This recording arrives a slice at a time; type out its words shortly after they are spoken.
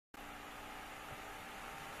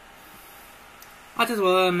I just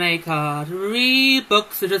wanna make art, read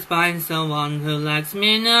books, or just find someone who likes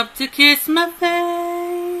me enough to kiss my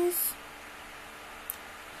face.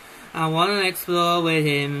 I wanna explore with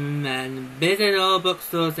him and visit all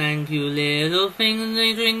bookstores and cute little things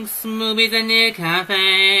and drinks, movies and near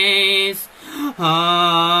cafes.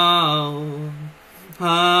 Oh,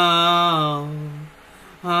 oh,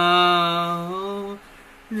 oh,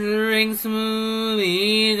 drinks,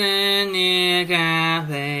 movies and near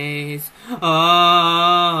cafes.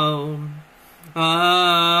 Oh,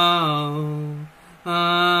 oh,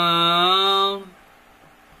 oh,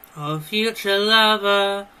 oh, future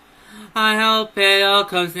lover. I hope it all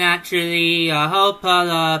comes naturally. I hope our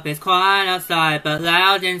love is quiet outside but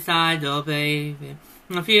loud inside, oh baby.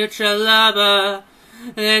 My future lover,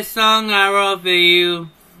 this song I wrote for you.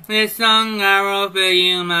 This song I wrote for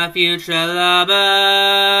you, my future lover.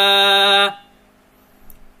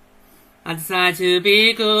 I decide to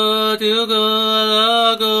be good, do good,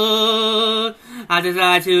 oh good. I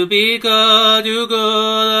decide to be good, do good,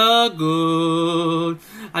 oh good.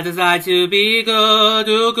 I decide to be good,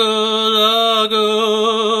 do good, oh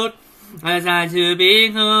good. I decide to be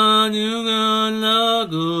good, do good, oh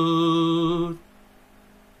good.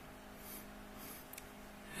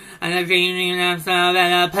 And I'm dreaming of some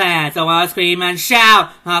better plans, so I'll scream and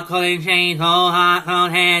shout. Hot calling chains, cold hot,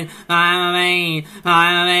 cold hands. I'm a main,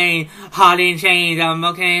 hot in chains. I'm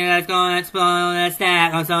okay, let's go and explode the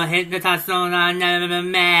stack. I'm so hypnotized, so I've never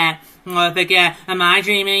been mad. I forget, am I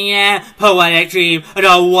dreaming yet? Poetic dream,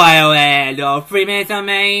 the wild end. Oh, 3 minutes of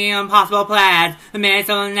many impossible plans. A minute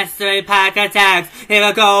of unnecessary pack attacks. Here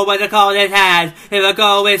I go with the coldest hands. Here I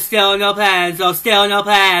go with still no plans, oh still no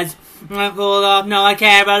plans. I'm cool off, no I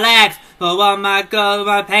can't relax. But what my God,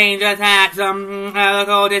 my pain attacks. Have a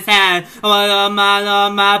coldest hand. Oh,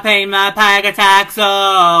 my pain, my pack attacks,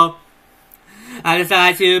 oh. I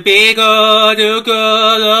decide to be good, do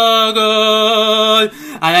good, oh good.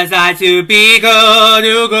 I decide to be good,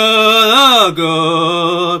 do good, oh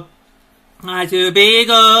good. I decide to be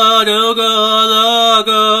good, do good, oh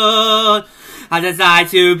good. I decide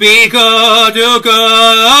to be good, do good,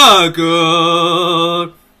 oh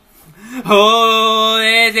good. Oh,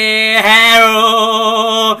 is it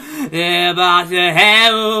hero? About the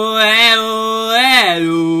hero, hero,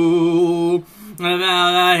 hero.